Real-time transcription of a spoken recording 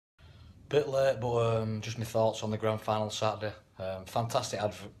Bit late, but just my thoughts on the grand final Saturday. Fantastic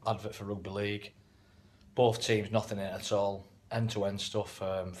advert for Rugby League. Both teams, nothing in it at all. End-to-end stuff.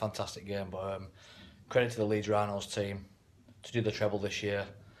 Fantastic game, but credit to the Leeds Rhinos team to do the treble this year.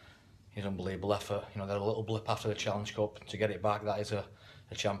 It's an unbelievable effort. You know, they're a little blip after the Challenge Cup. To get it back, that is a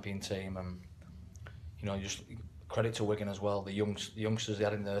champion team, and you know, just credit to Wigan as well. The youngsters they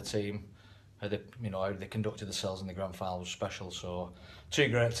had in their team, how they conducted themselves in the grand final was special. So, two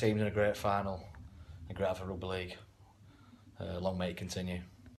great teams in a great final, and great for Rugby League. Long may it continue.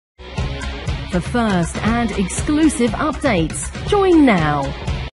 For first and exclusive updates, join now.